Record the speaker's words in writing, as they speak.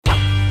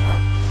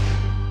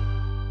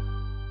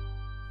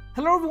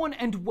Hello everyone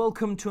and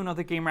welcome to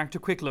another Gamereactor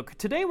Quick Look.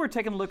 Today we're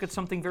taking a look at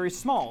something very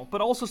small, but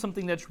also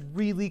something that's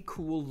really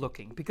cool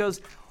looking.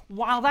 Because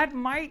while that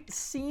might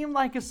seem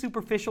like a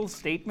superficial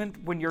statement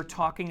when you're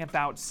talking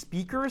about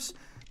speakers,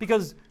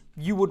 because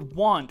you would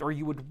want or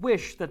you would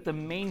wish that the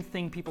main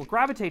thing people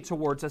gravitate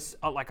towards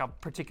like a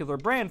particular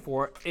brand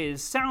for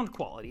is sound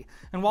quality.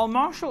 And while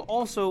Marshall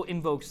also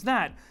invokes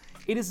that,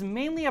 it is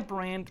mainly a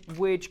brand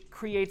which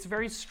creates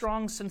very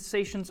strong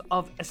sensations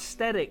of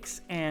aesthetics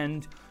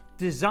and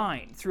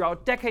design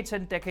throughout decades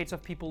and decades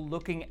of people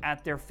looking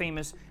at their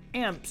famous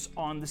amps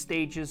on the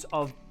stages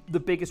of the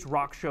biggest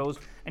rock shows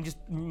and just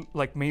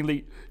like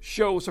mainly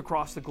shows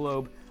across the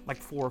globe like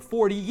for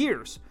 40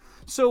 years.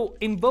 So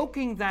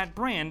invoking that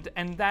brand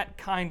and that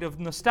kind of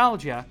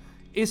nostalgia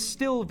is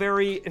still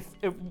very,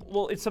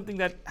 well, it's something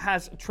that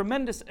has a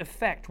tremendous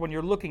effect when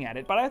you're looking at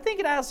it. But I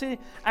think it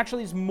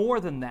actually is more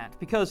than that,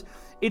 because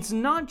it's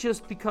not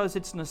just because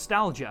it's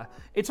nostalgia,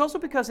 it's also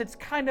because it's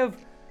kind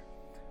of,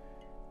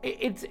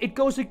 it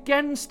goes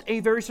against a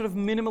very sort of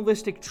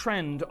minimalistic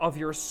trend of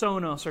your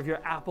Sonos or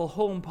your Apple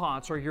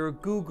HomePods or your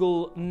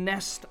Google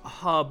Nest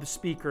Hub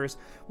speakers,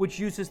 which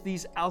uses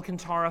these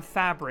Alcantara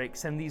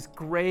fabrics and these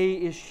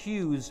grayish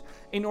hues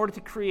in order to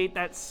create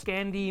that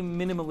Scandi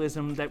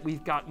minimalism that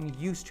we've gotten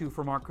used to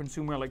from our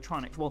consumer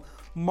electronics. Well,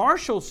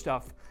 Marshall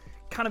stuff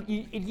kind of,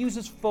 it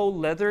uses faux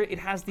leather. It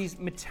has these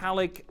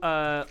metallic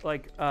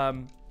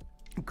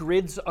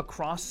grids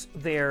across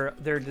their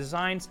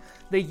designs.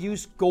 They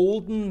use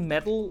golden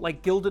metal,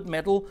 like gilded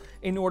metal,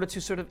 in order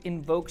to sort of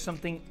invoke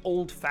something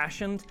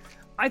old-fashioned.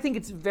 I think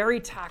it's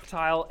very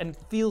tactile and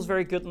feels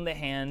very good in the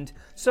hand.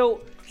 So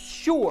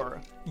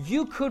sure,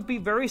 you could be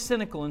very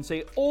cynical and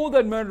say, all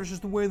that matters is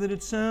the way that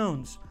it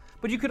sounds.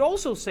 But you could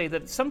also say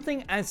that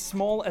something as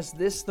small as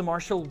this, the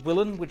Marshall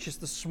Willen, which is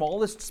the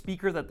smallest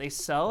speaker that they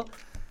sell,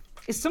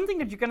 is something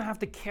that you're going to have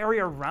to carry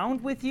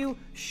around with you,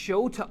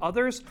 show to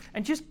others,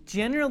 and just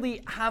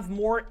generally have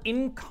more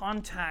in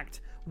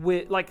contact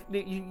with, like,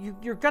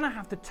 you're going to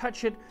have to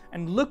touch it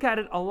and look at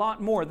it a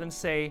lot more than,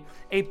 say,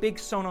 a big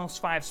Sonos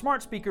 5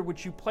 smart speaker,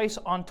 which you place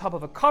on top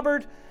of a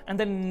cupboard and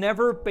then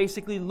never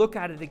basically look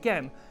at it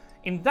again.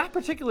 In that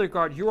particular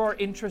regard, you are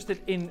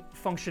interested in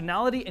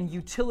functionality and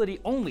utility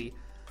only.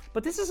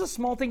 But this is a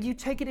small thing. You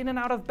take it in and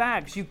out of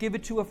bags. You give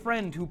it to a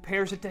friend who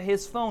pairs it to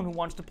his phone, who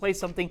wants to play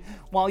something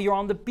while you're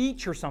on the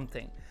beach or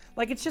something.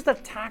 Like, it's just a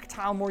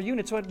tactile more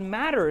unit, so it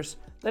matters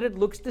that it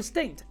looks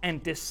distinct.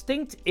 And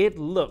distinct it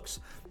looks.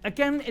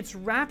 Again, it's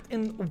wrapped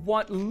in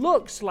what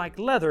looks like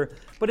leather,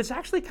 but it's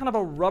actually kind of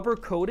a rubber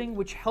coating,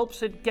 which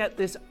helps it get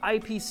this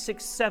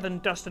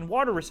IP67 dust and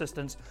water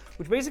resistance,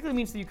 which basically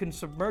means that you can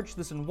submerge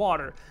this in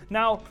water.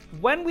 Now,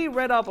 when we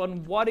read up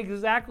on what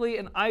exactly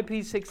an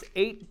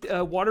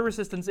IP68 water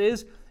resistance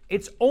is,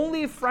 it's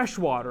only fresh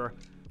water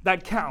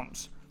that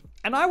counts.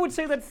 And I would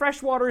say that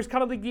fresh water is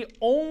kind of like the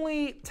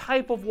only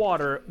type of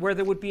water where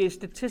there would be a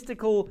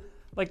statistical,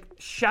 like,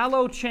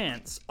 shallow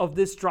chance of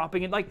this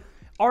dropping in. Like,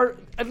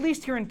 at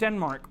least here in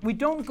Denmark, we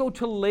don't go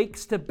to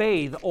lakes to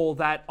bathe all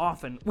that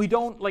often. We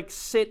don't, like,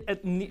 sit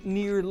at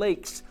near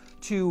lakes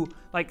to,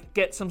 like,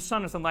 get some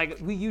sun or something. Like,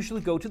 we usually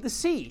go to the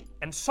sea.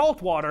 And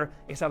salt water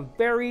is a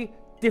very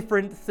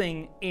different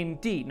thing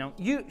indeed. Now,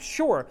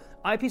 sure,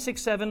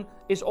 IP67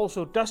 is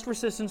also dust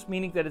resistance,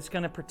 meaning that it's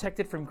going to protect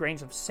it from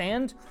grains of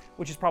sand,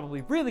 which is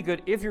probably really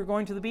good if you're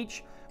going to the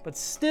beach, but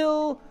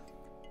still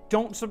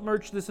don't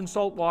submerge this in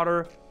salt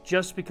water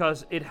just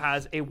because it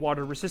has a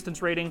water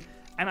resistance rating.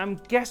 And I'm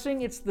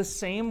guessing it's the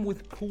same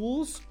with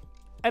pools.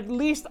 At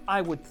least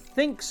I would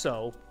think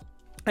so.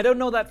 I don't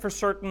know that for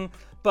certain,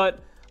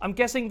 but I'm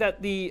guessing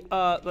that the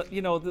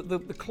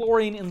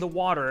chlorine in the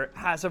water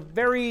has a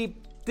very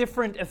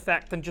different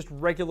effect than just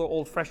regular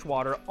old fresh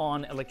water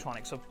on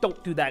electronics, so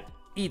don't do that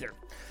either.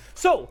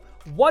 So,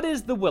 what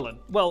is the Willen?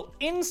 Well,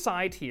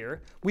 inside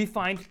here, we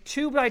find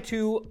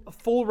 2x2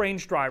 full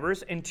range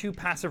drivers and 2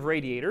 passive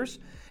radiators.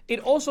 It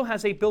also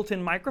has a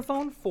built-in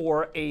microphone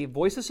for a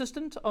voice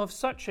assistant of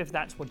such, if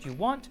that's what you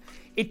want.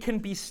 It can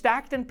be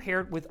stacked and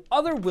paired with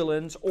other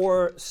Willens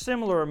or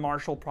similar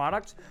Marshall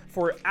products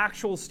for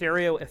actual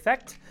stereo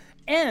effect.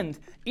 And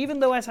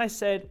even though, as I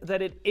said,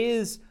 that it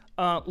is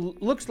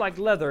looks like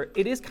leather,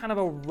 it is kind of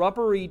a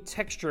rubbery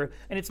texture,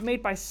 and it's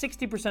made by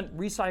 60%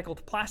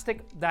 recycled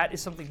plastic. That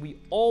is something we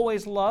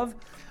always love.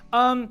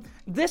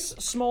 This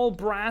small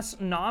brass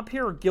knob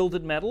here, or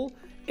gilded metal,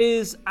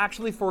 is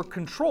actually for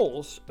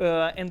controls,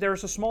 and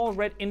there's a small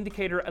red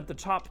indicator at the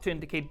top to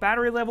indicate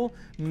battery level.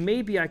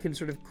 Maybe I can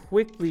sort of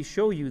quickly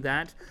show you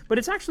that, but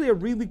it's actually a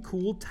really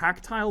cool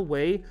tactile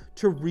way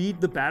to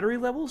read the battery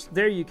levels.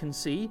 There you can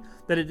see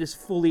that it is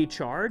fully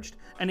charged,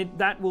 and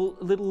that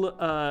little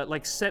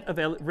set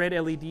of red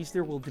LEDs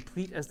there will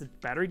deplete as the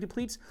battery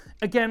depletes.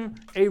 Again,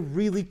 a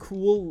really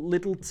cool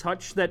little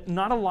touch that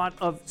not a lot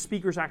of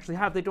speakers actually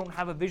have. They don't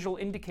have a visual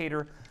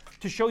indicator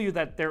to show you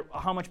that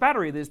how much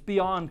battery it is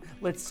beyond,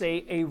 let's let's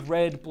say, a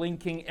red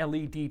blinking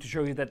LED to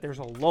show you that there's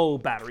a low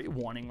battery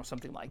warning or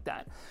something like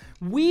that.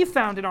 We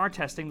found in our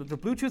testing that the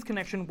Bluetooth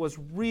connection was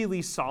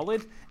really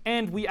solid,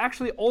 and we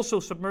actually also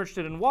submerged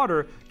it in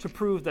water to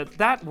prove that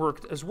that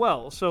worked as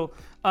well. So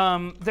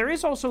there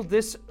is also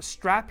this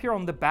strap here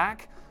on the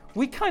back.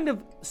 We kind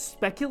of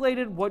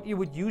speculated what you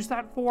would use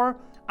that for.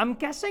 I'm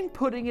guessing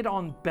putting it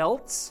on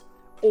belts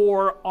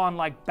or on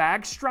like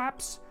bag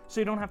straps, so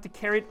you don't have to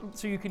carry it,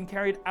 so you can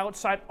carry it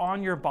outside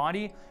on your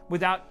body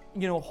without,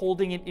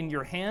 holding it in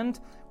your hand,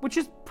 which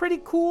is pretty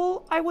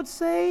cool, I would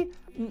say.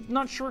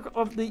 Not sure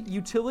of the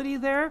utility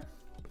there,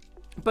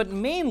 but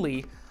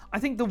mainly, I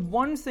think the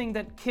one thing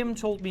that Kim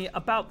told me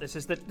about this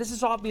is that this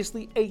is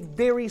obviously a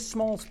very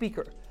small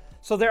speaker.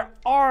 So there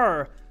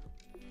are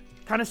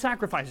kind of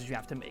sacrifices you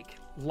have to make,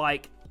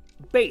 like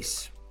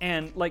bass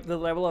and like the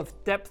level of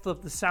depth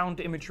of the sound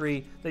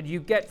imagery that you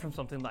get from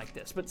something like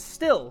this. But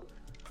still,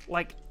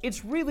 like,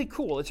 it's really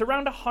cool. It's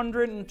around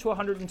 100 to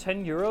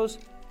 110 euros.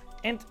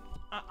 And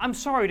I'm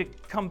sorry to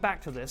come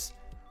back to this,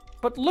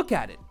 but look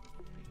at it.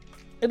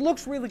 It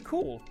looks really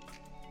cool.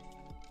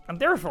 And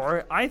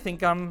therefore, I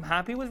think I'm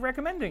happy with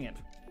recommending it.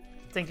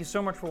 Thank you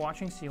so much for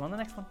watching. See you on the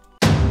next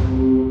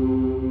one.